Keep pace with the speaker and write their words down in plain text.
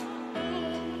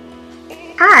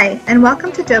Hi, and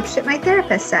welcome to Dope Shit My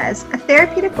Therapist Says, a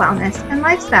therapeutic wellness and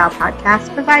lifestyle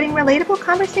podcast providing relatable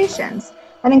conversations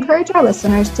that encourage our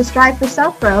listeners to strive for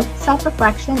self-growth,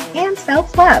 self-reflection, and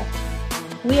self-love.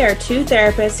 We are two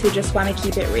therapists who just want to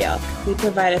keep it real. We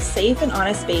provide a safe and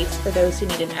honest space for those who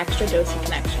need an extra dose of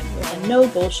connection with a no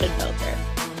bullshit filter.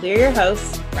 We're your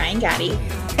hosts, Ryan Gaddy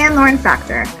and Lauren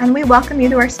Factor, and we welcome you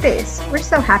to our space. We're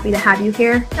so happy to have you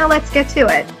here. Now let's get to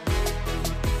it.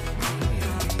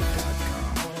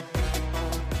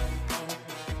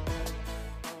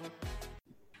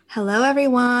 Hello,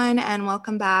 everyone, and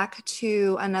welcome back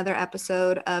to another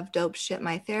episode of Dope Shit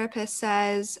My Therapist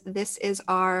Says. This is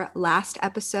our last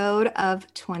episode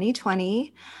of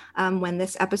 2020. When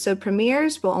this episode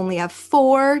premieres, we'll only have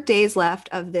 4 days left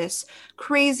of this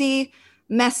crazy,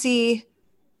 messy,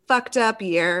 fucked up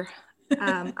year.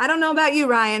 I don't know about you,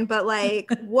 Ryan, but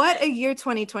what a year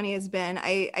 2020 has been.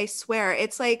 I swear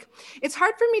it's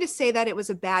hard for me to say that it was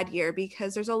a bad year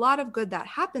because there's a lot of good that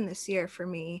happened this year for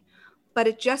me. But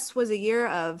it just was a year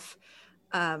of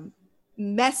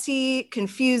messy,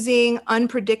 confusing,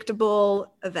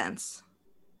 unpredictable events.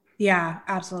 Yeah,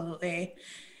 absolutely.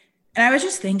 And I was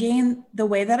just thinking the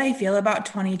way that I feel about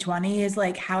 2020 is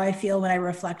like how I feel when I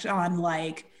reflect on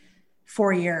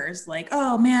 4 years.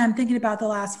 Oh man, I'm thinking about the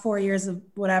last 4 years of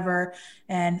whatever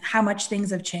and how much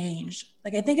things have changed.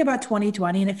 I think about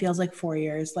 2020 and it feels like 4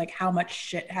 years, how much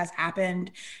shit has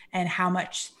happened and how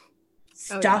much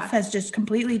stuff has just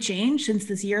completely changed since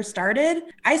this year started.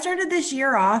 I started this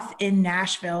year off in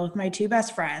Nashville with my 2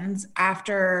 best friends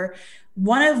after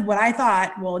one of what I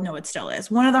thought, it still is,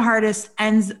 one of the hardest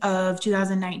ends of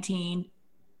 2019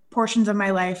 portions of my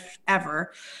life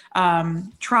ever.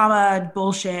 Trauma,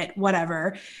 bullshit,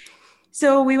 whatever.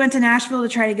 So we went to Nashville to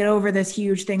try to get over this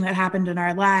huge thing that happened in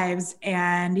our lives.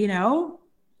 And,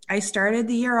 I started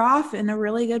the year off in a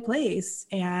really good place.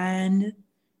 And,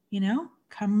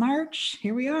 come March,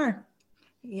 here we are.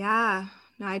 Yeah,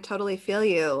 no, I totally feel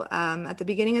you. At the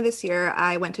beginning of this year,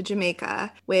 I went to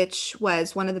Jamaica, which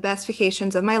was one of the best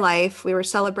vacations of my life. We were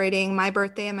celebrating my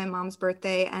birthday and my mom's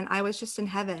birthday, and I was just in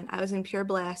heaven. I was in pure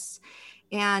bliss.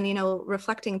 And,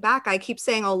 reflecting back, I keep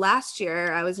saying, last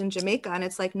year I was in Jamaica. And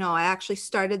it's no, I actually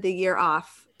started the year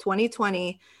off,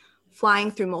 2020,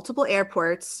 flying through multiple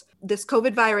airports, this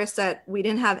COVID virus that we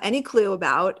didn't have any clue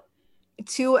about,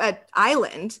 to an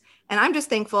island. And I'm just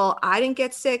thankful I didn't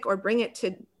get sick or bring it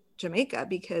to Jamaica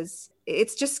because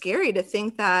it's just scary to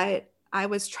think that I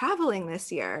was traveling this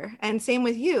year. And same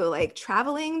with you,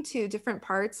 traveling to different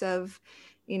parts of,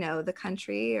 the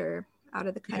country or out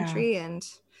of the country. Yeah. And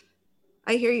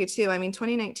I hear you too. I mean,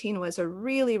 2019 was a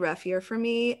really rough year for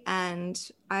me. And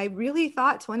I really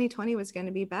thought 2020 was going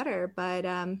to be better, but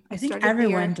I think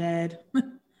everyone did.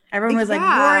 Everyone was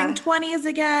roaring 20s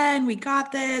again. We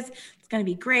got this. It's going to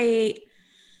be great.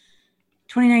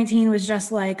 2019 was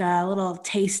just a little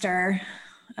taster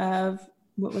of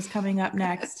what was coming up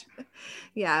next.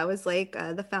 Yeah, it was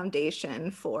the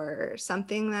foundation for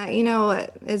something that,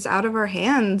 is out of our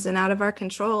hands and out of our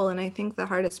control. And I think the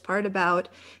hardest part about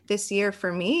this year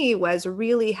for me was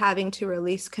really having to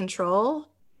release control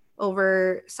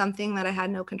over something that I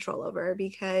had no control over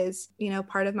because,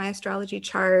 part of my astrology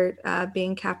chart,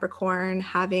 being Capricorn,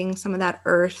 having some of that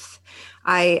earth,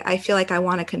 I feel like I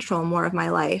want to control more of my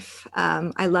life.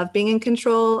 I love being in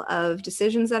control of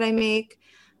decisions that I make.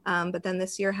 But then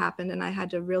this year happened and I had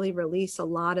to really release a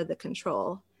lot of the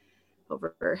control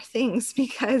over things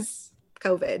because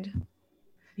COVID.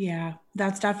 Yeah,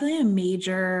 that's definitely a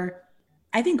major,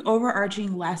 I think,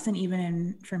 overarching lesson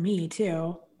even for me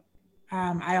too.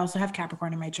 I also have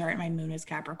Capricorn in my chart. My moon is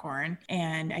Capricorn.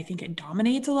 And I think it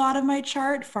dominates a lot of my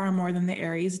chart far more than the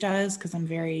Aries does because I'm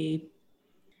very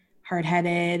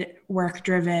hard-headed,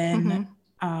 work-driven,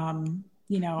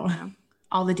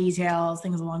 all the details,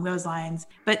 things along those lines.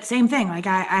 But same thing,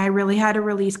 I really had to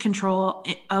release control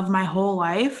of my whole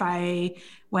life. I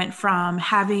went from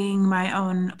having my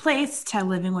own place to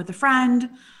living with a friend,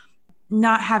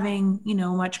 not having,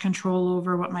 much control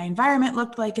over what my environment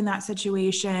looked like in that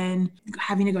situation,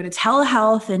 having to go to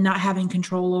telehealth and not having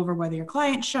control over whether your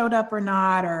client showed up or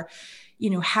not, or,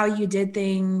 how you did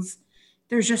things.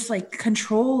 There's just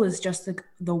control is just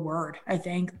the word. I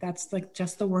think that's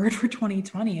just the word for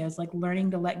 2020 is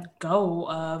learning to let go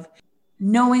of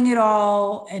knowing it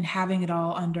all and having it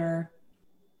all under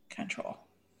control.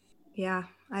 Yeah,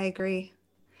 I agree.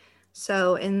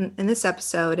 So in this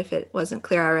episode, if it wasn't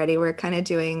clear already, we're kind of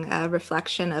doing a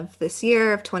reflection of this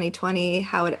year of 2020,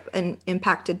 how it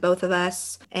impacted both of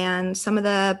us and some of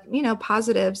the,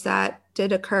 positives that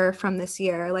did occur from this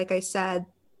year. Like I said,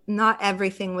 not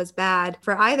everything was bad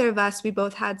for either of us. We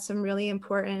both had some really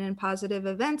important and positive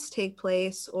events take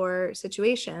place or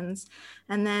situations.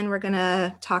 And then we're going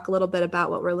to talk a little bit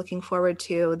about what we're looking forward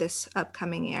to this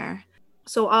upcoming year.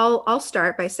 So I'll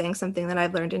start by saying something that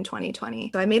I've learned in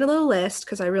 2020. So I made a little list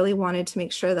because I really wanted to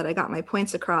make sure that I got my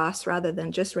points across rather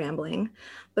than just rambling.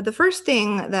 But the first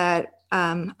thing that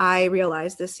I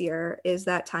realized this year is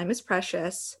that time is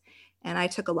precious. And I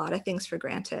took a lot of things for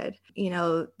granted. You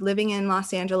know, living in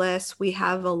Los Angeles, we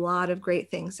have a lot of great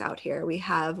things out here. We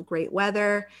have great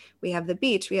weather. We have the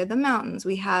beach. We have the mountains.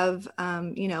 We have,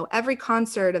 every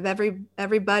concert of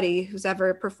everybody who's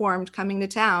ever performed coming to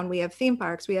town. We have theme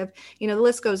parks. We have, the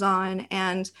list goes on.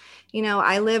 And,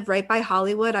 I live right by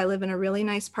Hollywood. I live in a really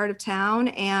nice part of town.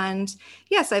 And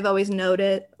yes, I've always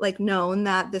known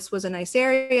that this was a nice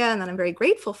area and that I'm very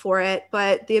grateful for it.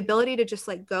 But the ability to just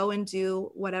go and do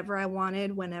whatever I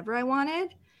wanted, whenever I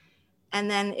wanted,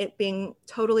 and then it being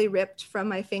totally ripped from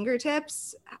my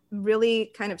fingertips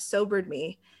really kind of sobered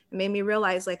me. It made me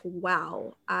realize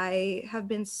wow, I have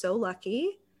been so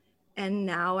lucky. And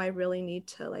now I really need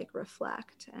to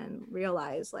reflect and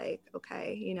realize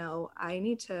okay, I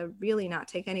need to really not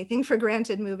take anything for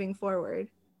granted moving forward.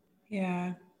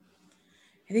 Yeah,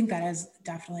 I think that is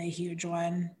definitely a huge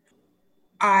one.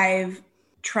 I've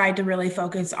tried to really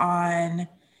focus on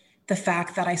the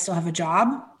fact that I still have a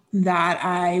job, that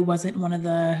I wasn't one of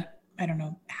the, I don't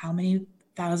know how many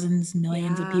thousands,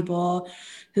 millions of people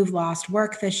who've lost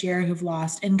work this year, who've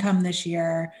lost income this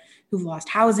year, who've lost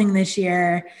housing this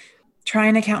year.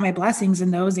 Trying to count my blessings in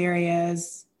those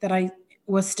areas that I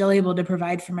was still able to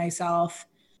provide for myself.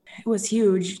 It was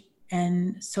huge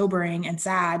and sobering and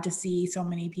sad to see so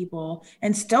many people,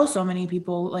 and still so many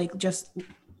people, just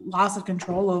loss of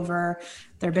control over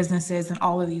their businesses and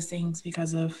all of these things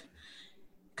because of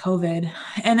COVID.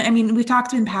 And I mean, we've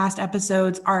talked in past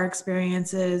episodes, our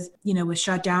experiences, with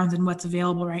shutdowns and what's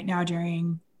available right now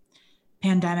during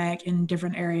pandemic in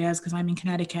different areas, because I'm in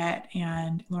Connecticut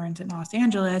and Lauren's in Los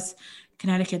Angeles.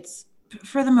 Connecticut's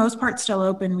for the most part still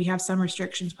open. We have some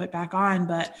restrictions put back on,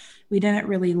 but we didn't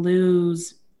really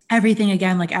lose everything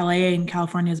again, like LA and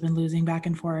California has been losing back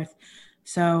and forth.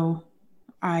 So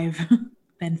I've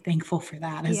been thankful for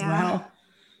that as well.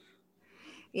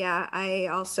 Yeah, I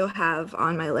also have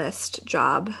on my list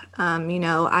job.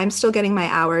 I'm still getting my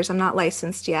hours. I'm not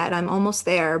licensed yet. I'm almost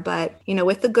there. But,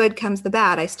 with the good comes the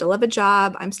bad. I still have a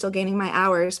job. I'm still gaining my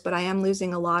hours, but I am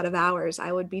losing a lot of hours.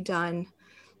 I would be done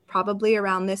probably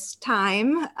around this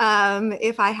time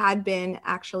if I had been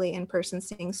actually in person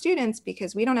seeing students,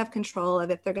 because we don't have control of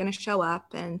if they're going to show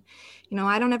up. And,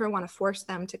 I don't ever want to force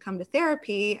them to come to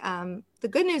therapy. The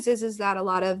good news is that a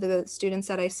lot of the students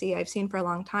that I've seen for a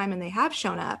long time, and they have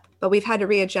shown up, but we've had to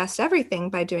readjust everything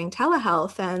by doing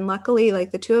telehealth. And luckily,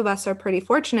 the two of us are pretty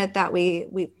fortunate that we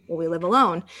live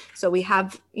alone. So we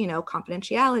have,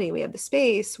 confidentiality, we have the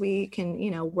space, we can,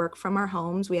 work from our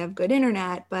homes, we have good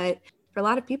internet. But for a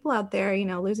lot of people out there,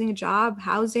 losing a job,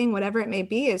 housing, whatever it may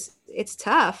be, it's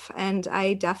tough. And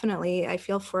I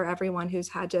feel for everyone who's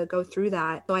had to go through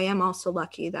that. So I am also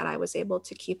lucky that I was able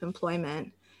to keep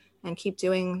employment and keep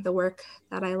doing the work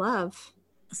that I love.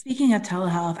 Speaking of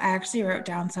telehealth, I actually wrote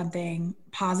down something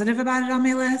positive about it on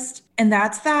my list. And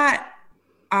that's that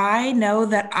I know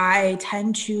that I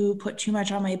tend to put too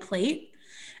much on my plate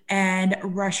and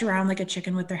rush around like a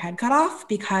chicken with their head cut off,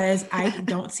 because I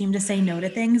don't seem to say no to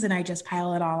things and I just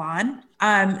pile it all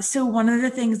on. So one of the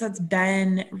things that's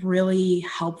been really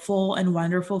helpful and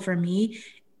wonderful for me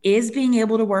is being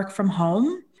able to work from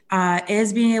home,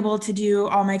 is being able to do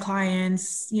all my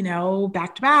clients,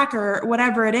 back to back or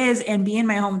whatever it is, and be in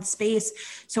my home space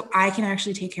so I can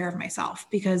actually take care of myself,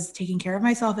 because taking care of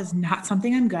myself is not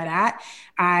something I'm good at.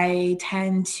 I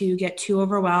tend to get too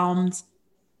overwhelmed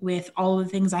with all of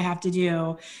the things I have to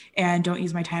do and don't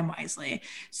use my time wisely.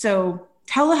 So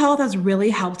telehealth has really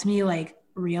helped me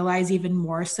realize even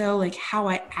more so how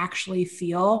I actually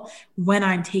feel when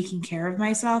I'm taking care of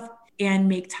myself and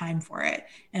make time for it.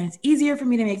 And it's easier for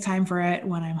me to make time for it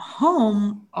when I'm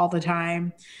home all the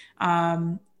time.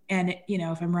 And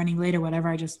if I'm running late or whatever,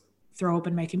 I just throw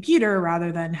open my computer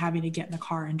rather than having to get in the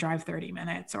car and drive 30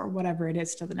 minutes or whatever it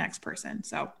is to the next person.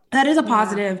 So that is a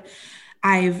positive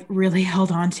I've really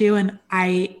held on to. And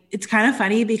it's kind of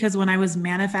funny because when I was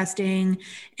manifesting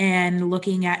and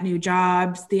looking at new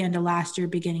jobs the end of last year,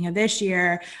 beginning of this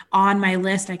year, on my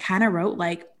list, I kind of wrote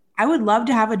I would love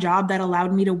to have a job that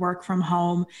allowed me to work from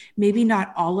home, maybe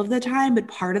not all of the time, but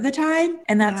part of the time.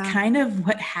 And that's kind of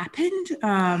what happened.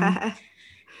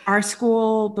 Our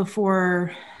school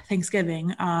before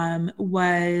Thanksgiving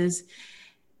was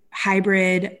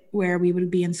hybrid where we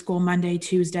would be in school Monday,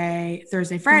 Tuesday,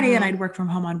 Thursday, Friday, and I'd work from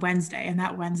home on Wednesday. And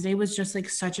that Wednesday was just like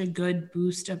such a good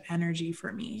boost of energy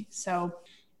for me. So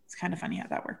it's kind of funny how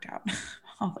that worked out.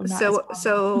 Although not as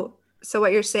well. So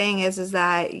what you're saying is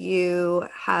that you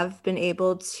have been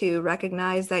able to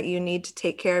recognize that you need to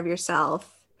take care of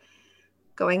yourself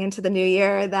going into the new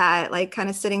year, that like kind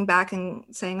of sitting back and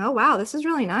saying, oh, wow, this is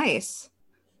really nice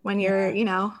when you're,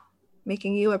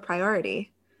 making you a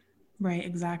priority. Right,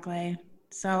 exactly.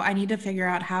 So I need to figure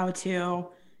out how to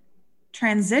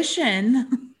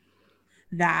transition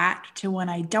that to when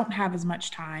I don't have as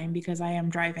much time because I am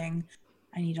driving.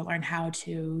 I need to learn how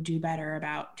to do better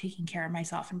about taking care of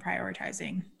myself and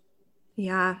prioritizing.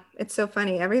 Yeah, it's so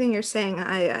funny. Everything you're saying,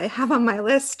 I have on my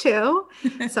list too.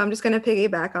 So I'm just going to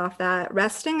piggyback off that.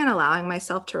 Resting and allowing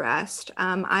myself to rest.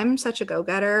 I'm such a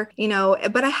go-getter,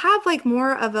 but I have like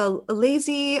more of a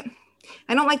lazy,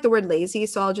 I don't like the word lazy,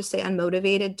 so I'll just say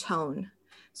unmotivated tone.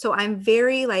 So I'm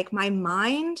very like my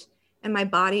mind and my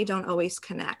body don't always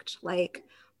connect. Like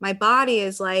my body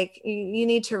is like, you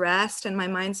need to rest. And my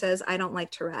mind says, I don't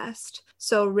like to rest.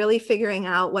 So really figuring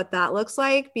out what that looks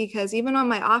like, because even on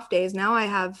my off days, now I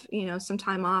have, some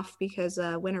time off because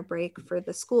winter break for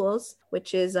the schools,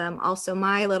 which is also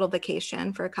my little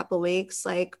vacation for a couple of weeks.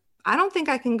 Like, I don't think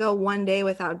I can go one day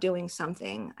without doing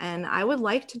something. And I would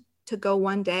like to go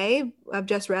one day of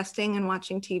just resting and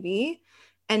watching TV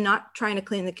and not trying to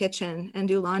clean the kitchen and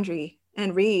do laundry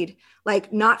and read,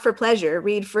 like not for pleasure,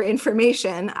 read for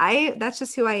information. That's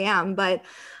just who I am. But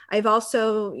I've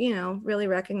also, really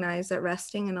recognized that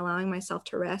resting and allowing myself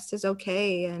to rest is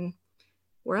okay. And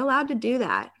we're allowed to do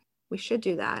that. We should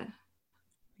do that.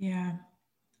 Yeah.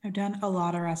 I've done a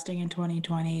lot of resting in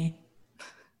 2020,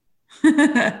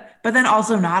 but then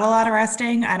also not a lot of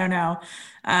resting. I don't know.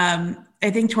 I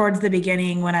think towards the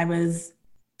beginning when I was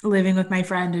living with my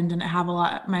friend and didn't have a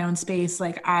lot my own space,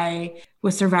 like I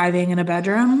was surviving in a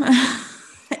bedroom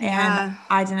and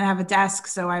I didn't have a desk.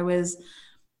 So I was,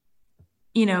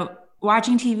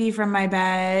 watching TV from my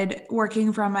bed,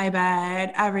 working from my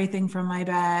bed, everything from my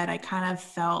bed. I kind of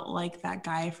felt like that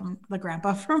guy from the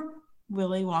grandpa from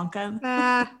Willy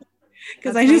Wonka.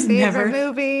 Because I just never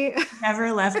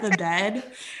left the bed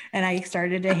and I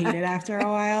started to hate it after a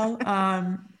while.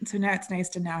 So now it's nice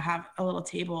to now have a little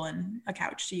table and a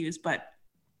couch to use, but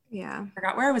I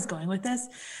forgot where I was going with this.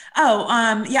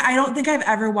 I don't think I've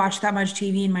ever watched that much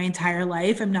TV in my entire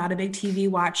life. I'm not a big TV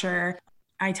watcher.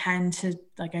 I tend to,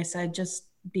 like I said, just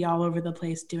be all over the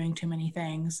place doing too many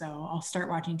things. So I'll start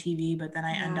watching TV, but then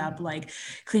I end up like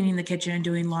cleaning the kitchen,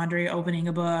 doing laundry, opening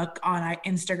a book on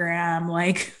Instagram,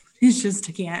 like it's just,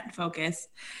 I can't focus.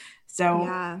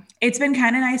 So it's been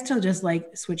kind of nice to just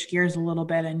like switch gears a little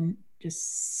bit and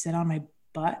just sit on my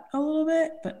butt a little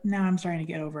bit. But now I'm starting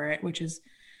to get over it, which is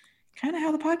kind of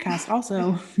how the podcast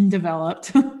also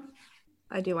developed.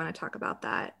 I do want to talk about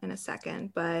that in a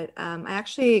second, but I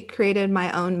actually created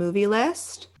my own movie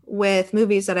list with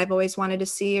movies that I've always wanted to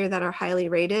see or that are highly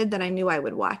rated that I knew I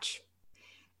would watch.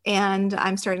 And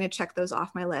I'm starting to check those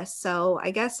off my list. So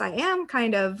I guess I am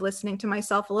kind of listening to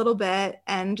myself a little bit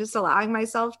and just allowing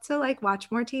myself to like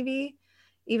watch more TV,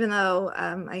 even though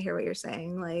I hear what you're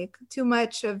saying, like too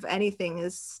much of anything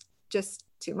is just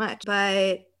too much.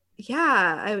 But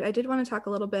yeah, I did want to talk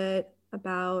a little bit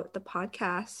about the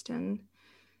podcast, and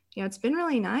it's been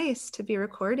really nice to be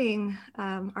recording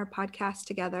our podcast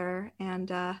together.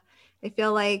 And I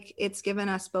feel like it's given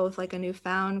us both like a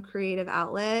newfound creative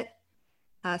outlet,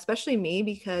 especially me,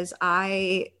 because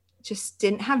I just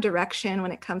didn't have direction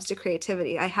when it comes to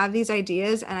creativity. I have these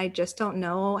ideas and I just don't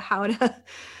know how to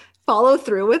follow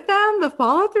through with them. The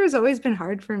follow through has always been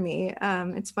hard for me.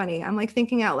 It's funny. I'm like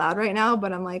thinking out loud right now,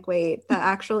 but I'm like, wait, that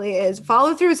actually is,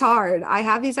 follow through is hard. I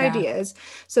have these ideas.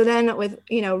 So then with,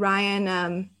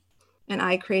 Ryan, and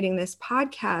I creating this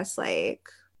podcast, like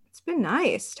it's been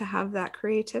nice to have that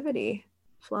creativity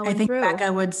flowing through. I think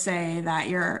Becca would say that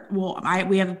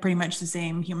we have pretty much the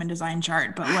same human design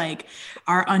chart, but like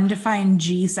our undefined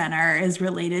G center is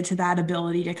related to that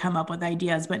ability to come up with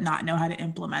ideas, but not know how to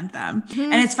implement them.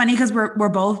 Mm-hmm. And it's funny because we're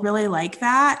both really like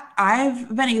that.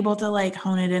 I've been able to like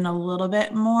hone it in a little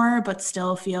bit more, but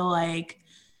still feel like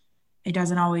it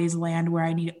doesn't always land where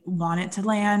I want it to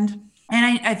land.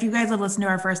 And if you guys have listened to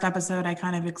our first episode, I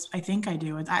think I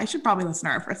do. I should probably listen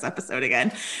to our first episode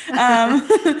again.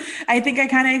 I think I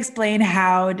kind of explained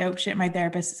how Dope Shit My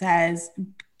Therapist Says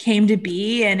came to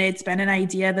be. And it's been an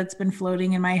idea that's been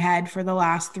floating in my head for the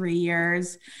last 3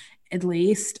 years, at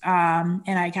least. And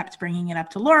I kept bringing it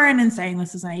up to Lauren and saying,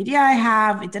 this is an idea I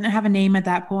have. It didn't have a name at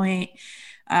that point.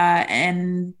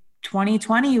 And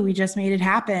 2020, we just made it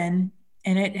happen.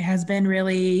 And it has been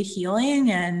really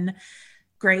healing and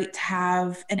great to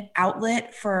have an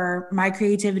outlet for my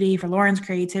creativity, for Lauren's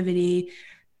creativity,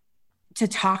 to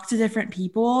talk to different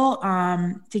people,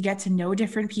 to get to know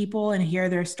different people and hear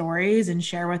their stories and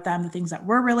share with them the things that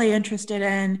we're really interested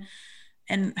in.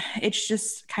 And it's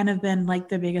just kind of been like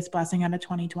the biggest blessing out of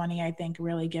 2020, I think,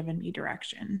 really given me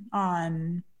direction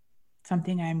on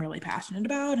something I'm really passionate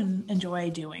about and enjoy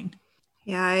doing.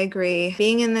 Yeah, I agree.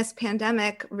 Being in this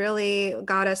pandemic really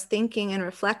got us thinking and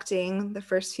reflecting the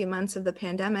first few months of the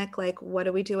pandemic, like, what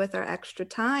do we do with our extra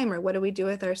time, or what do we do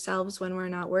with ourselves when we're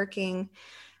not working?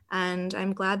 And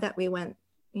I'm glad that we went,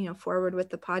 forward with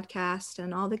the podcast,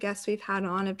 and all the guests we've had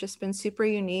on have just been super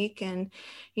unique. And,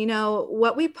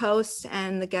 what we post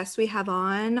and the guests we have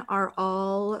on are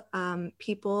all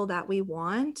people that we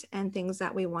want and things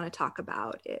that we want to talk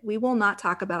about. We will not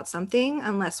talk about something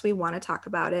unless we want to talk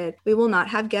about it. We will not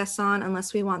have guests on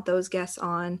unless we want those guests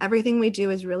on. Everything we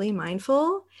do is really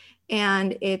mindful.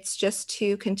 And it's just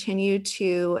to continue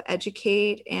to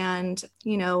educate and,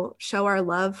 show our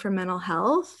love for mental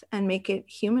health and make it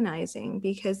humanizing,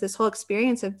 because this whole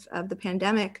experience of the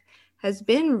pandemic has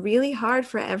been really hard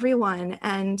for everyone.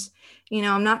 And,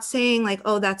 I'm not saying like,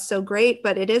 oh, that's so great,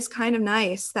 but it is kind of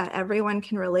nice that everyone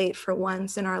can relate for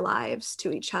once in our lives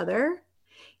to each other,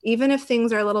 even if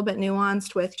things are a little bit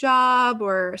nuanced with job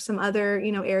or some other,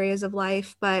 areas of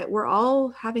life. But we're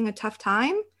all having a tough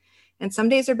time. And some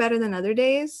days are better than other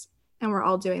days, and we're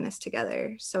all doing this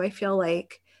together. So I feel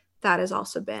like that has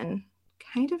also been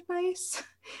kind of nice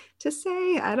to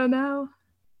say. I don't know.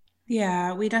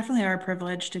 Yeah, we definitely are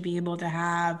privileged to be able to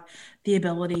have the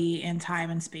ability and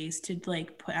time and space to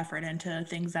like put effort into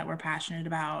things that we're passionate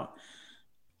about,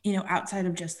 outside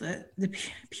of just the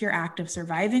pure act of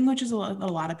surviving, which is a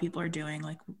lot of people are doing.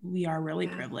 Like, we are really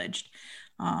privileged.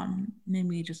 And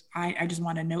I just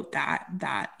want to note that,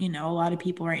 a lot of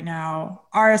people right now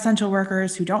are essential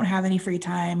workers who don't have any free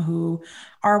time, who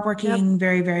are working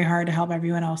very, very hard to help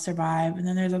everyone else survive. And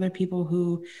then there's other people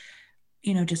who,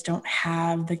 just don't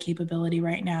have the capability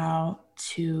right now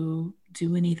to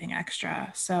do anything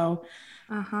extra. So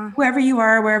whoever you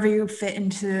are, wherever you fit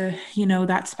into,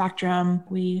 that spectrum,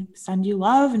 we send you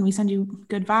love and we send you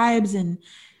good vibes and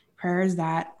prayers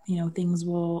that, things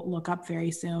will look up very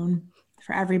soon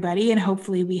for everybody. And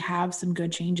hopefully we have some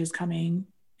good changes coming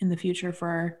in the future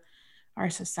for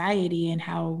our society and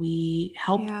how we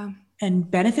help and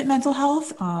benefit mental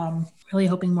health. Really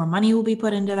hoping more money will be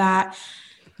put into that,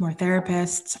 more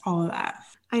therapists, all of that.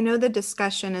 I know the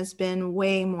discussion has been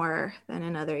way more than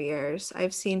in other years.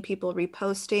 I've seen people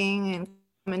reposting and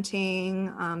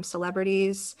commenting,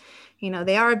 celebrities,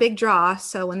 they are a big draw.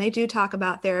 So when they do talk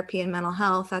about therapy and mental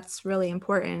health, that's really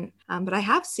important. But I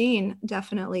have seen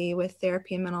definitely with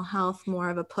therapy and mental health more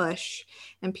of a push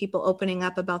and people opening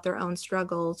up about their own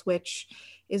struggles, which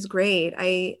is great.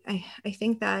 I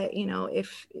think that,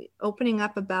 if opening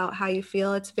up about how you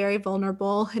feel, it's very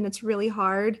vulnerable and it's really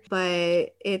hard,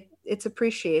 but it's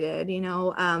appreciated.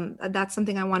 That's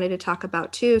something I wanted to talk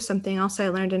about too. Something else I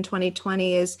learned in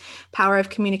 2020 is power of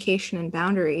communication and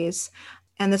boundaries.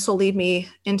 And this will lead me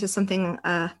into something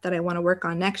that I want to work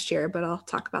on next year, but I'll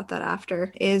talk about that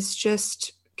after, is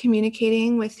just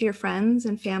communicating with your friends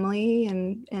and family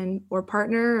and or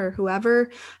partner or whoever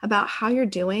about how you're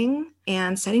doing,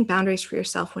 and setting boundaries for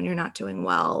yourself when you're not doing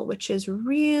well, which is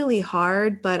really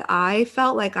hard. But I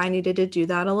felt like I needed to do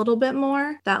that a little bit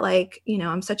more. That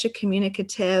I'm such a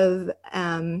communicative,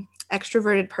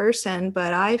 extroverted person,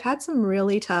 but I've had some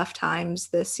really tough times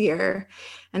this year,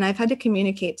 and I've had to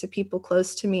communicate to people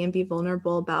close to me and be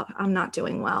vulnerable about I'm not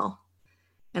doing well.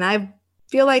 And I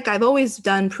feel like I've always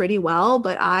done pretty well,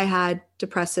 but I had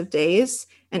depressive days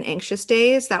and anxious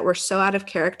days that were so out of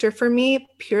character for me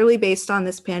purely based on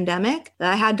this pandemic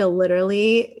that I had to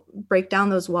literally break down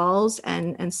those walls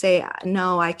and say,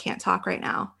 no, I can't talk right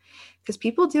now. Because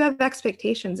people do have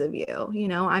expectations of you.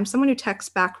 I'm someone who texts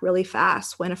back really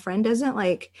fast. When a friend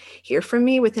doesn't hear from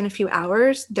me within a few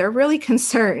hours, they're really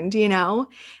concerned,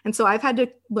 And so I've had to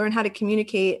learn how to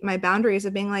communicate my boundaries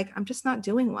of being like, I'm just not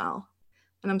doing well.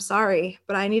 And I'm sorry,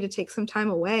 but I need to take some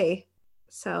time away.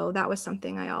 So that was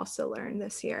something I also learned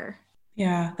this year.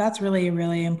 Yeah, that's really,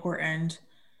 really important,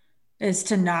 is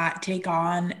to not take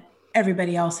on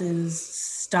everybody else's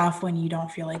stuff when you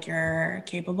don't feel like you're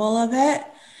capable of it.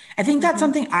 I think that's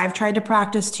something I've tried to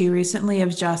practice too recently,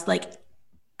 of just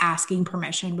asking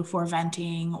permission before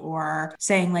venting, or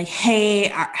saying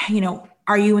hey,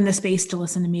 are you in the space to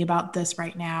listen to me about this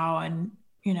right now? And,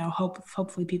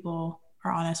 hopefully people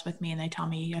are honest with me and they tell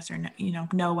me yes or no,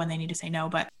 no when they need to say no.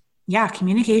 But Yeah,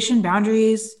 communication,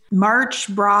 boundaries.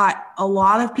 March brought a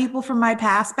lot of people from my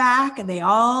past back, and they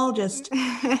all just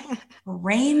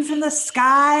rained from the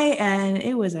sky, and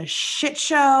it was a shit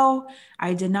show.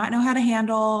 I did not know how to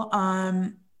handle.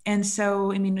 And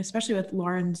so, I mean, especially with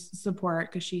Lauren's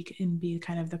support, because she can be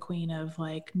kind of the queen of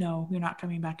like, no, you're not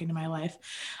coming back into my life.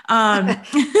 I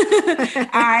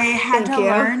had Thank to you.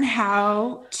 learn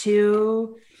how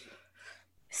to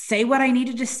say what I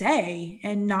needed to say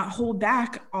and not hold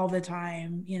back all the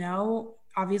time, you know,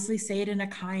 obviously say it in a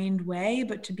kind way,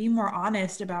 but to be more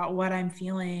honest about what I'm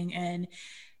feeling and,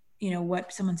 you know,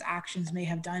 what someone's actions may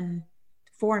have done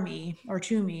for me or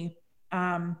to me.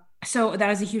 So that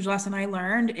is a huge lesson I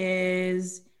learned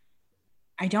is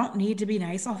I don't need to be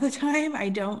nice all the time. I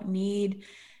don't need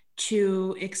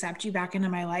to accept you back into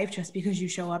my life just because you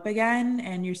show up again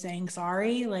and you're saying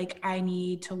sorry. Like I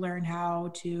need to learn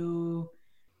how to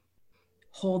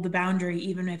hold the boundary,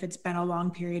 even if it's been a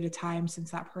long period of time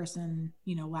since that person,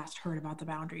 you know, last heard about the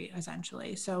boundary,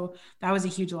 essentially. So that was a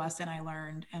huge lesson I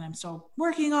learned and I'm still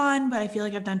working on, but I feel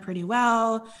like I've done pretty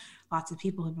well. Lots of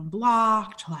people have been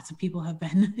blocked, lots of people have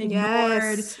been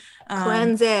ignored. Yes. Um,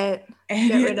 Cleanse it. and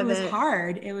Get rid it of was it.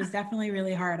 hard. It was definitely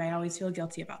really hard. I always feel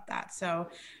guilty about that. So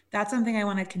that's something I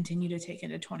want to continue to take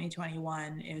into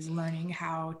 2021 is learning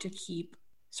how to keep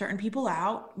certain people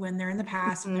out when they're in the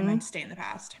past and they're Mhm. meant to stay in the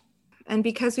past. And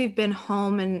because we've been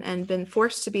home and been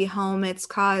forced to be home, it's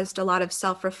caused a lot of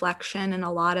self-reflection and a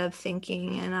lot of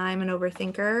thinking. And I'm an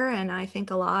overthinker and I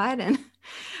think a lot. And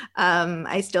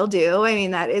I still do. I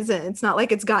mean, that isn't, it's not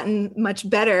like it's gotten much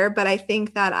better, but I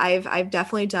think that I've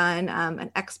definitely done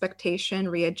an expectation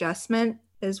readjustment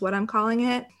is what I'm calling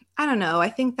it. I don't know. I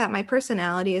think that my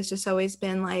personality has just always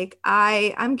been like,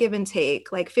 I'm give and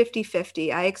take, like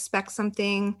 50-50. I expect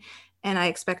something and I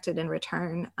expect it in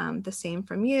return the same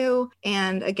from you.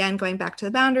 And again, going back to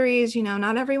the boundaries, you know,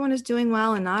 not everyone is doing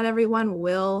well and not everyone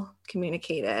will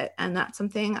communicate it. And that's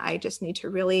something I just need to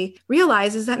really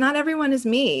realize is that not everyone is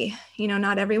me. You know,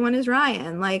 not everyone is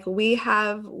Ryan. Like we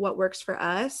have what works for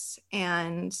us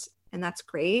and that's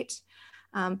great.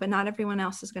 But not everyone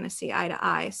else is going to see eye to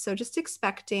eye. So just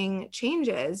expecting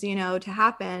changes, you know, to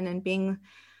happen and being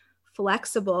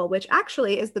flexible, which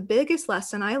actually is the biggest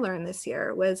lesson I learned this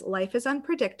year was life is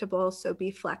unpredictable, so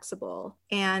be flexible.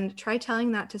 And try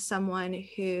telling that to someone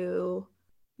who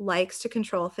likes to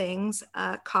control things,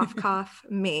 cough, cough,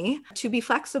 me, to be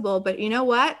flexible. But you know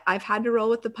what? I've had to roll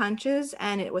with the punches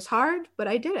and it was hard, but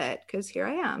I did it because here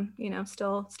I am, you know,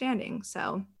 still standing.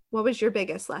 So, what was your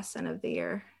biggest lesson of the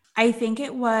year? I think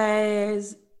it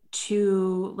was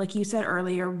to, like you said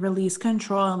earlier, release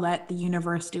control and let the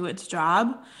universe do its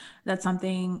job. That's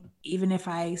something, even if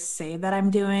I say that I'm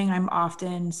doing, I'm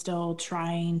often still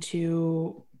trying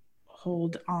to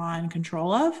hold on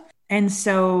control of. And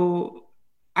so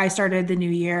I started the new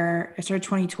year, I started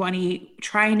 2020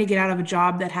 trying to get out of a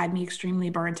job that had me extremely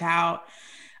burnt out.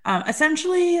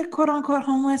 Essentially, quote unquote,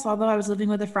 homeless, although I was living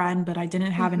with a friend, but I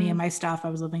didn't have any of Mm-hmm. my stuff.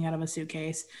 I was living out of a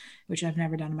suitcase, which I've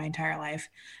never done in my entire life,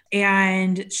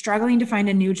 and struggling to find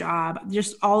a new job.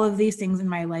 Just all of these things in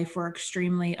my life were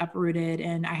extremely uprooted,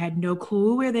 and I had no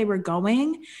clue where they were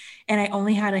going. And I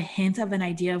only had a hint of an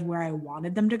idea of where I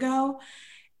wanted them to go.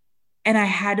 And I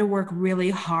had to work really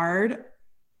hard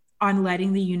on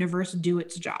letting the universe do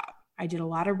its job. I did a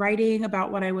lot of writing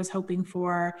about what I was hoping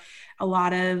for, a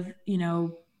lot of, you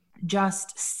know,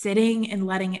 just sitting and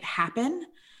letting it happen.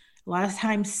 A lot of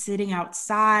times sitting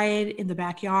outside in the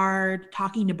backyard,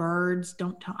 talking to birds.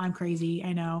 I'm crazy,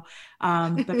 I know.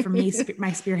 But for me,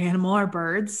 my spirit animal are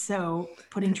birds. So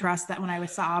putting trust that when I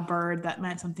saw a bird, that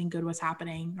meant something good was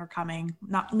happening or coming.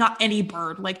 Not any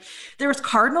bird. Like there was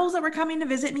cardinals that were coming to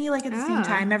visit me like at the same Ah.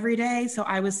 time every day. So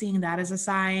I was seeing that as a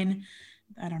sign.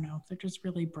 I don't know. They're just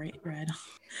really bright red.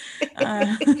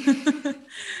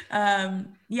 Uh,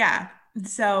 yeah.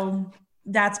 So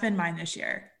that's been mine this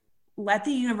year. Let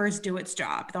the universe do its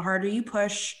job. The harder you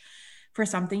push for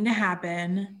something to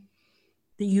happen,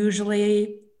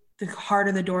 the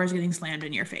harder the door is getting slammed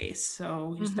in your face.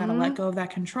 So you just got to let Mm-hmm. go of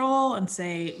that control and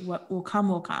say, what will come,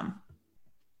 will come.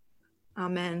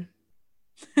 Amen.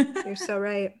 You're so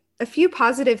right. A few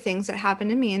positive things that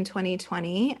happened to me in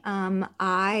 2020.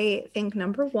 I think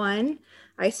number one,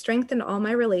 I strengthened all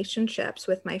my relationships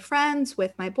with my friends,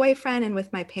 with my boyfriend, and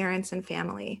with my parents and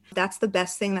family. That's the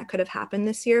best thing that could have happened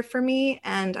this year for me,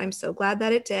 and I'm so glad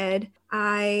that it did.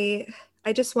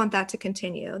 I just want that to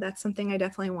continue. That's something I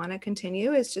definitely want to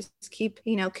continue is just keep,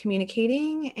 you know,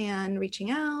 communicating and reaching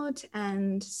out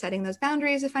and setting those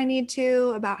boundaries if I need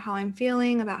to about how I'm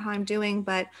feeling, about how I'm doing.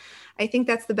 But I think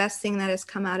that's the best thing that has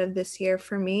come out of this year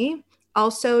for me.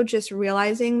 Also just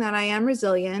realizing that I am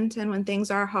resilient, and when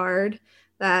things are hard,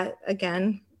 that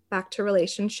again, back to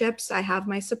relationships, I have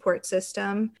my support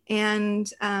system. And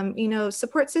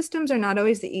support systems are not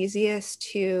always the easiest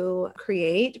to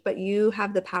create, but you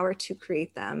have the power to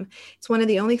create them. It's one of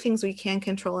the only things we can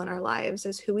control in our lives,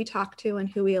 is who we talk to and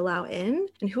who we allow in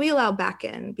and who we allow back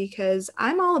in, because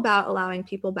I'm all about allowing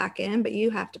people back in, but you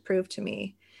have to prove to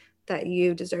me that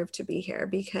you deserve to be here,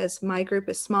 because my group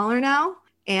is smaller now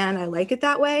and I like it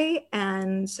that way.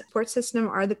 And support system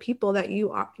are the people that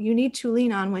you need to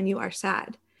lean on when you are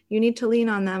sad. You need to lean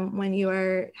on them when you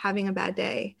are having a bad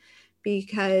day,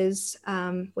 because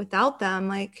without them,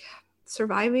 like,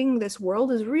 surviving this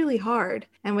world is really hard.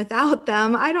 And without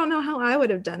them, I don't know how I would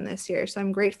have done this year. So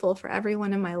I'm grateful for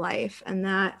everyone in my life. And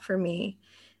that for me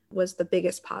was the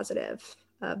biggest positive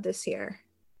of this year.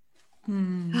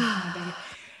 I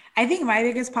think my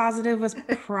biggest positive was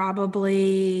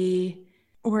probably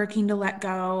working to let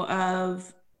go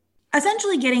of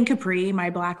essentially getting Capri, my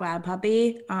black lab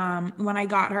puppy. When I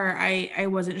got her, I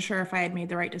wasn't sure if I had made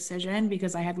the right decision,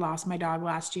 because I had lost my dog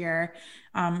last year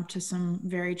to some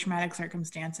very traumatic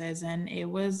circumstances. And it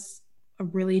was a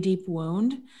really deep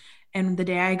wound. And the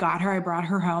day I got her, I brought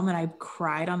her home and I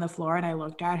cried on the floor, and I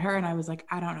looked at her and I was like,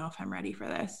 I don't know if I'm ready for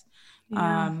this.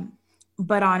 Yeah.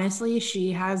 But honestly,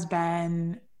 she has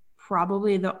been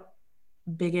probably the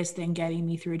biggest thing getting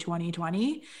me through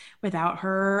 2020. Without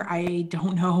her, I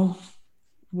don't know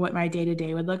what my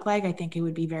day-to-day would look like. I think it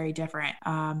would be very different,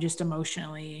 just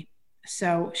emotionally.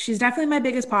 So she's definitely my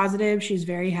biggest positive. She's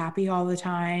very happy all the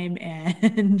time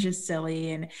and just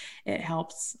silly, and it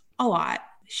helps a lot.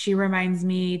 She reminds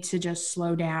me to just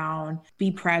slow down, be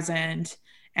present,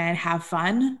 and have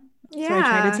fun. Yeah. So I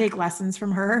try to take lessons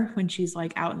from her when she's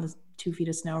like out in the 2 feet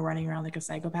of snow running around like a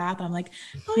psychopath. I'm like,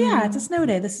 oh yeah, it's a snow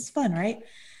day. This is fun, right?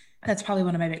 That's probably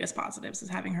one of my biggest positives, is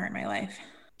having her in my life.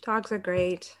 Dogs are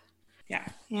great. Yeah.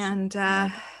 And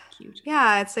cute.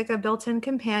 Yeah, it's like a built-in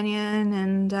companion.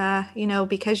 And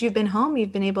because you've been home,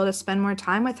 you've been able to spend more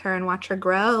time with her and watch her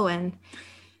grow. And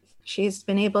she's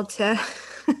been able to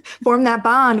form that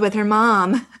bond with her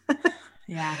mom.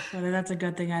 Yeah, whether that's a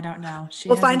good thing, I don't know.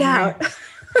 We'll find out.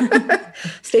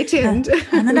 Stay tuned.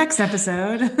 On the next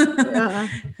episode.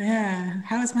 Yeah.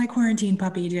 How is my quarantine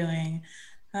puppy doing?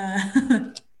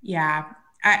 Yeah.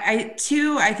 I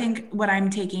think what I'm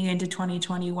taking into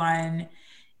 2021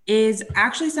 is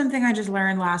actually something I just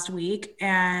learned last week.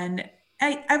 And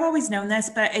I've always known this,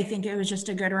 but I think it was just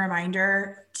a good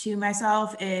reminder to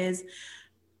myself, is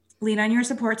lean on your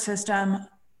support system,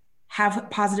 have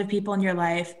positive people in your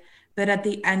life. But at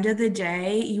the end of the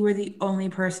day, you are the only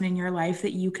person in your life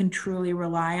that you can truly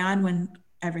rely on when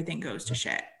everything goes to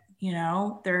shit.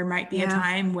 There might be a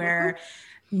time where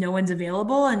no one's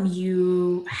available and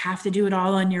you have to do it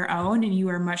all on your own, and you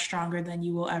are much stronger than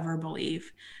you will ever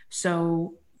believe.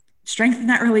 So strengthen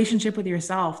that relationship with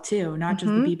yourself too, not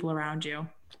just the people around you.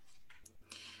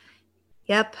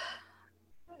 Yep.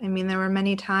 I mean, there were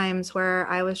many times where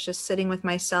I was just sitting with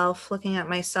myself, looking at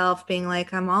myself, being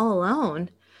like, I'm all alone.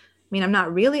 I mean, I'm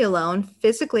not really alone.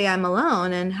 Physically, I'm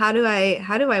alone. And how do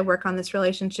I work on this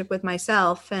relationship with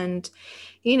myself? And,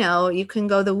 you can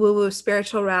go the woo-woo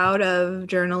spiritual route of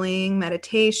journaling,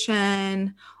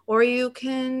 meditation, or you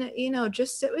can,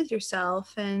 just sit with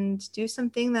yourself and do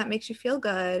something that makes you feel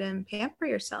good and pamper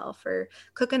yourself, or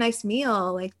cook a nice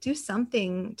meal, like do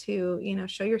something to,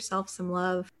 show yourself some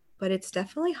love. But it's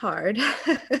definitely hard.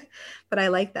 But I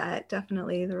like that.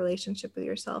 Definitely the relationship with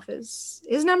yourself is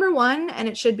number one, and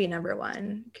it should be number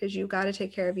one, because you got to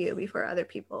take care of you before other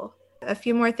people. A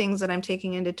few more things that I'm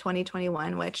taking into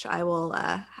 2021, which I will,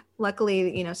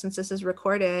 luckily, since this is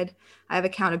recorded, I have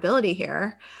accountability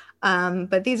here.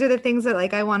 But these are the things that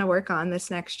I want to work on this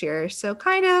next year. So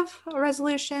kind of a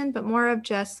resolution, but more of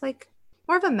just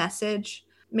more of a message,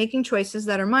 making choices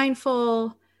that are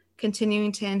mindful,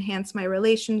 continuing to enhance my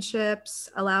relationships,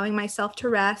 allowing myself to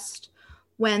rest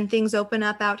when things open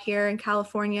up out here in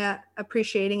California,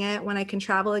 appreciating it when I can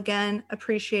travel again,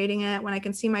 appreciating it when I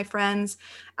can see my friends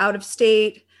out of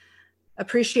state,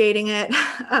 appreciating it,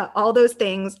 all those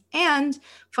things. And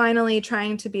finally,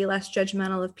 trying to be less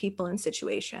judgmental of people and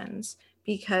situations,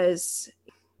 because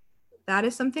that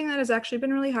is something that has actually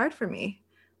been really hard for me.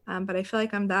 But I feel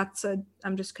like I'm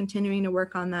just continuing to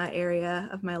work on that area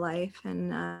of my life.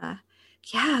 And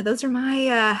those are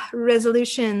my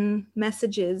resolution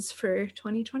messages for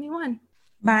 2021.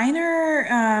 Mine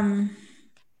are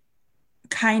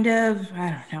kind of,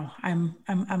 I don't know.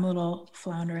 I'm a little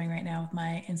floundering right now with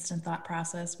my instant thought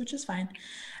process, which is fine.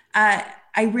 I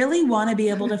really want to be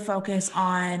able to focus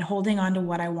on holding on to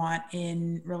what I want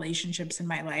in relationships in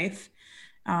my life.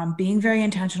 being very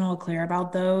intentional, clear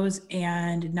about those,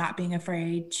 and not being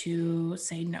afraid to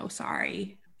say, no,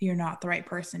 sorry, you're not the right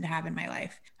person to have in my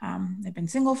life. I've been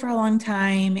single for a long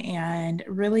time and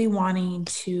really wanting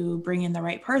to bring in the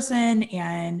right person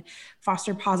and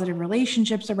foster positive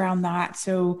relationships around that.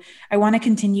 So I want to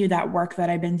continue that work that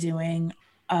I've been doing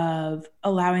of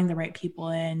allowing the right people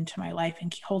into my life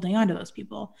and holding on to those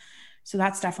people. So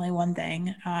that's definitely one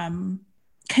thing.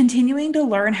 Continuing to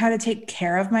learn how to take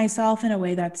care of myself in a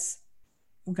way that's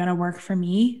going to work for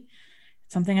me.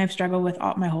 Something I've struggled with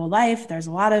all my whole life. There's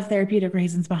a lot of therapeutic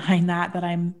reasons behind that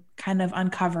I'm kind of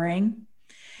uncovering.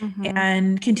 Mm-hmm.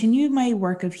 And continue my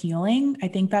work of healing. I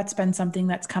think that's been something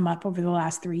that's come up over the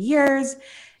last 3 years.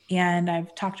 And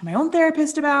I've talked to my own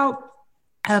therapist about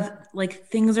of like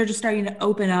things are just starting to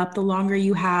open up. The longer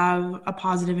you have a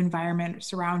positive environment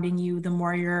surrounding you, the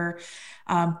more your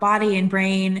body and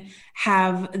brain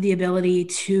have the ability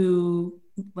to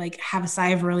like have a sigh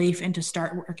of relief and to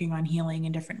start working on healing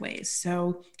in different ways.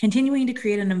 So continuing to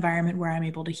create an environment where I'm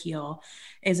able to heal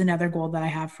is another goal that I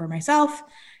have for myself.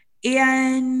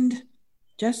 And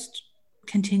just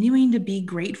continuing to be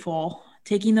grateful,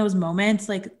 taking those moments.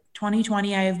 Like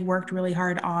 2020, I've worked really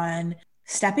hard on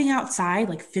stepping outside,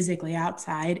 like physically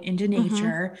outside into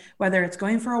nature, whether it's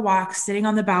going for a walk, sitting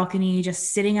on the balcony,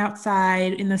 just sitting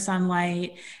outside in the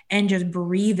sunlight and just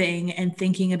breathing and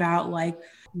thinking about like,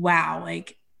 wow,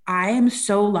 like I am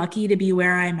so lucky to be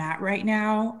where I'm at right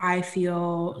now. I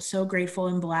feel so grateful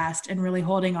and blessed and really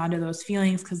holding on to those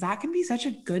feelings because that can be such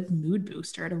a good mood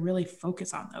booster to really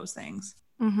focus on those things.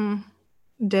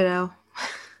 Ditto.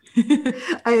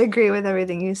 I agree with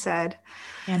everything you said.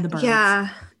 And the birds. Yeah.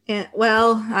 And,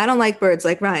 well, I don't like birds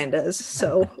like Ryan does,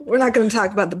 so we're not going to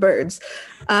talk about the birds.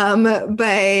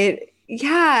 But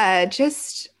yeah,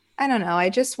 just, I don't know.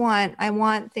 I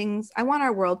want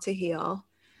our world to heal,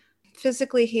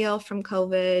 physically heal from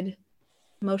COVID,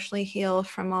 emotionally heal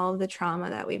from all of the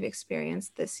trauma that we've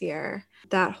experienced this year.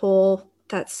 That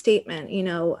statement,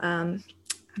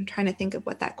 I'm trying to think of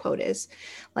what that quote is.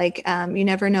 Like, you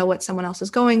never know what someone else is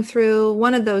going through.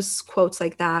 One of those quotes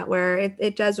like that, where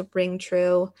it does ring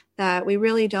true that we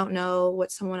really don't know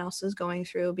what someone else is going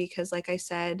through because, like I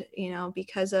said,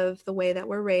 because of the way that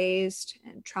we're raised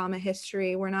and trauma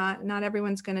history, not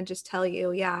everyone's going to just tell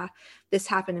you, yeah, this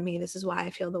happened to me. This is why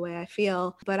I feel the way I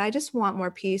feel. But I just want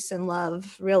more peace and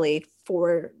love, really,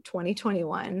 for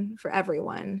 2021 for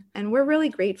everyone. And we're really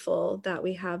grateful that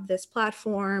we have this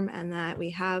platform and that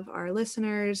we have our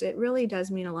listeners. It really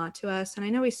does mean a lot to us. And I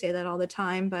know we say that all the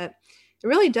time, but it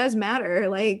really does matter.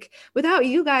 Like without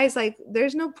you guys, like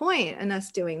there's no point in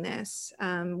us doing this.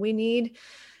 We need,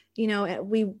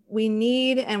 we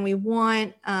need and we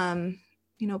want,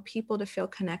 people to feel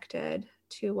connected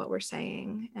to what we're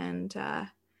saying. And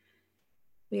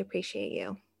we appreciate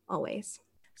you always.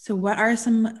 So what are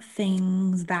some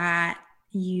things that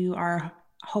you are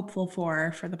hopeful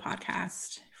for the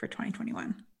podcast for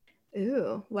 2021?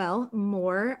 Ooh, well,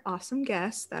 more awesome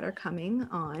guests that are coming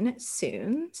on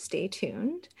soon. Stay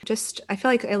tuned. I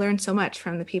feel like I learned so much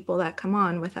from the people that come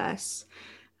on with us.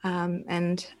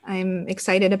 And I'm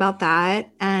excited about that.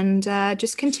 And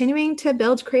just continuing to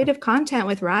build creative content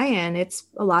with Ryan. It's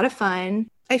a lot of fun.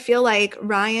 I feel like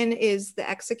Ryan is the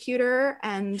executor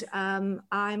and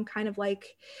I'm kind of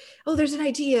like, oh, there's an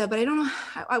idea, but I don't know.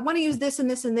 I want to use this and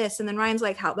this and this. And then Ryan's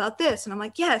like, how about this? And I'm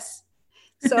like, yes.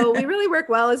 So we really work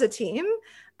well as a team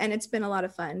and it's been a lot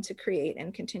of fun to create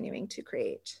and continuing to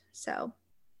create. So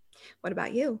what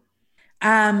about you?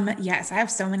 Yes, I have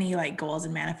so many like goals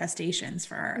and manifestations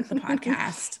for the podcast.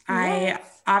 Yes. I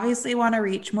obviously want to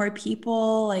reach more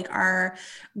people, like our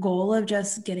goal of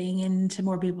just getting into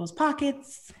more people's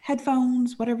pockets,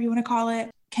 headphones, whatever you want to call it,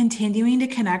 continuing to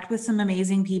connect with some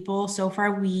amazing people. So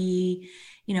far, we,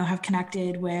 have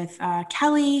connected with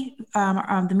Kelly,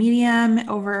 the Medium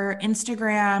over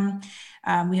Instagram.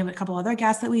 We have a couple other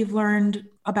guests that we've learned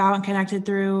about and connected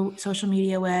through social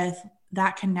media with.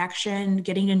 That connection,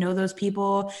 getting to know those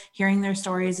people, hearing their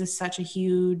stories is such a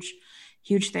huge,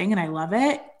 huge thing. And I love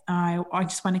it. I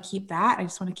just want to keep that. I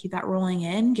just want to keep that rolling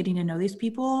in, getting to know these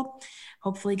people,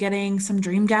 hopefully getting some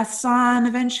dream guests on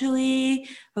eventually.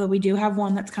 Although we do have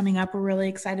one that's coming up we're really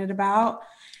excited about.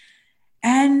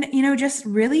 And, just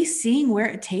really seeing where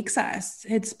it takes us.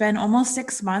 It's been almost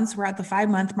 6 months. We're at the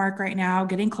 5-month mark right now,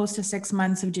 getting close to 6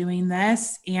 months of doing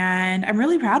this. And I'm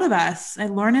really proud of us.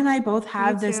 And Lauren and I both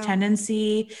have this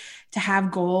tendency to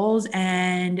have goals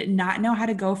and not know how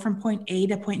to go from point A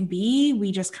to point B.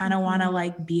 We just kind of want to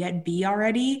like be at B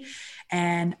already.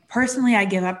 And personally, I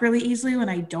give up really easily when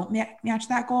I don't match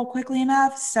that goal quickly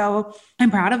enough. So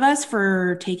I'm proud of us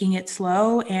for taking it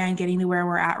slow and getting to where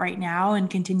we're at right now and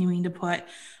continuing to put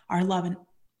our love and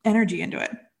energy into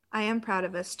it. I am proud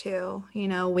of us too. You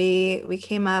know, we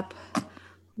came up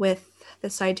with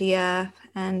this idea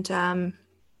and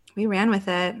we ran with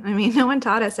it. I mean, no one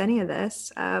taught us any of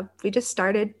this. We just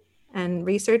started and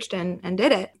researched and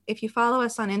did it. If you follow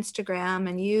us on Instagram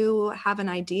and you have an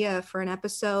idea for an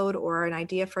episode or an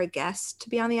idea for a guest to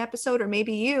be on the episode, or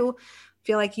maybe you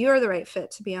feel like you're the right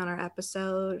fit to be on our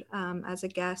episode as a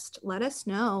guest, let us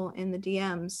know in the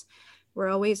DMs. We're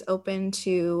always open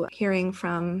to hearing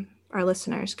from our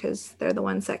listeners because they're the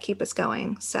ones that keep us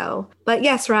going. So, but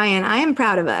yes, Ryan, I am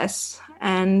proud of us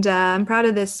and I'm proud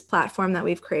of this platform that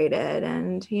we've created.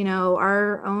 And, you know,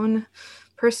 our own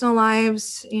personal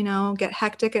lives, you know, get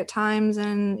hectic at times,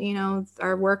 and, you know,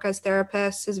 our work as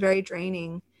therapists is very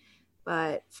draining,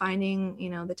 but finding,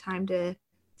 you know, the time to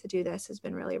do this has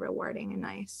been really rewarding and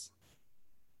nice.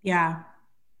 Yeah.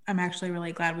 I'm actually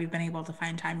really glad we've been able to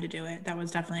find time to do it. That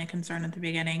was definitely a concern at the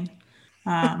beginning.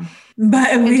 But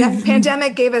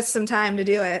pandemic gave us some time to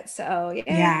do it. So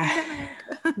yeah,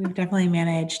 we've definitely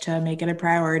managed to make it a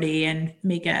priority and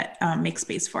make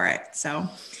space for it. So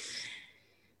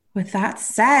with that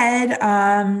said,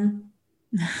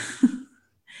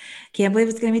 can't believe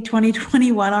it's going to be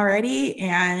 2021 already.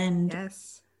 And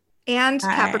yes. And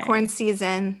Capricorn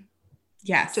season.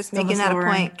 Yes. Just making that a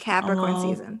point. Capricorn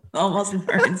season. Almost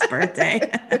Lauren's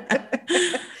birthday.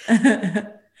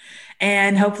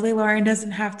 And hopefully Lauren doesn't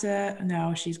have to,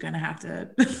 no, she's going to have to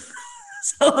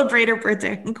celebrate her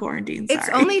birthday in quarantine. Sorry. It's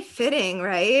only fitting,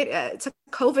 right? It's a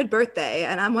COVID birthday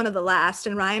and I'm one of the last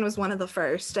and Ryan was one of the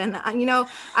first. And, you know,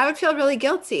 I would feel really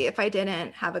guilty if I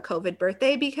didn't have a COVID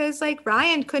birthday because like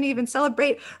Ryan couldn't even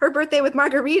celebrate her birthday with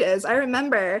margaritas. I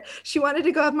remember she wanted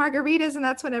to go have margaritas and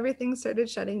that's when everything started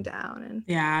shutting down. And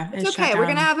yeah, it's okay. We're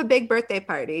going to have a big birthday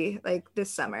party like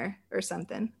this summer or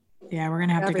something. Yeah, we're going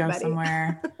to have to go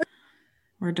somewhere.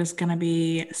 We're just going to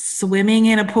be swimming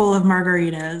in a pool of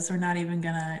margaritas. We're not even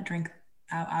going to drink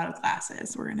out of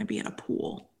glasses. We're going to be in a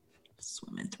pool,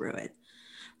 swimming through it.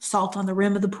 Salt on the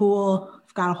rim of the pool.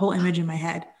 I've got a whole image in my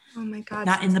head. Oh my God.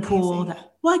 Not in the pool.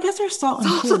 Well, I guess there's salt in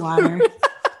pool water.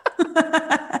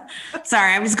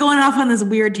 Sorry, I was going off on this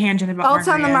weird tangent about Salt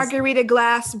on the margarita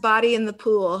glass, body in the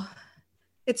pool.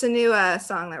 It's a new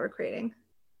song that we're creating.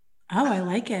 Oh, I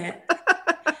like it.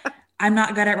 I'm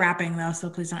not good at rapping though, so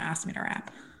please don't ask me to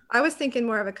rap. I was thinking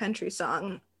more of a country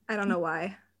song. I don't know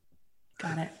why.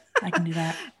 Got it. I can do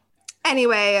that.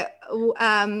 Anyway,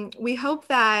 we hope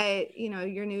that, you know,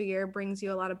 your new year brings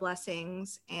you a lot of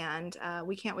blessings and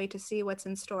we can't wait to see what's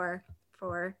in store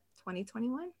for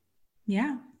 2021.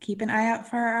 Yeah. Keep an eye out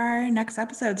for our next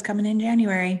episodes coming in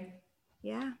January.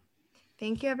 Yeah.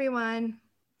 Thank you, everyone.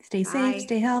 Stay safe.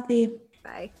 Stay healthy.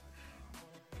 Bye.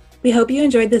 We hope you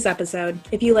enjoyed this episode.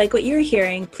 If you like what you're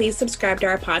hearing, please subscribe to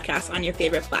our podcast on your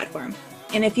favorite platform.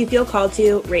 And if you feel called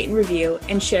to, rate and review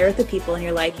and share with the people in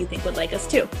your life you think would like us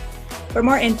too. For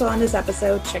more info on this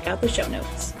episode, check out the show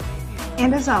notes.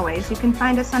 And as always, you can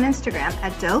find us on Instagram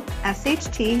at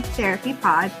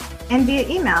dopeshtherapypod and via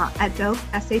email at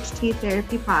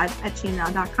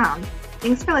dopeshtherapypod@gmail.com.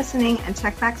 Thanks for listening and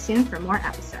check back soon for more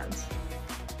episodes.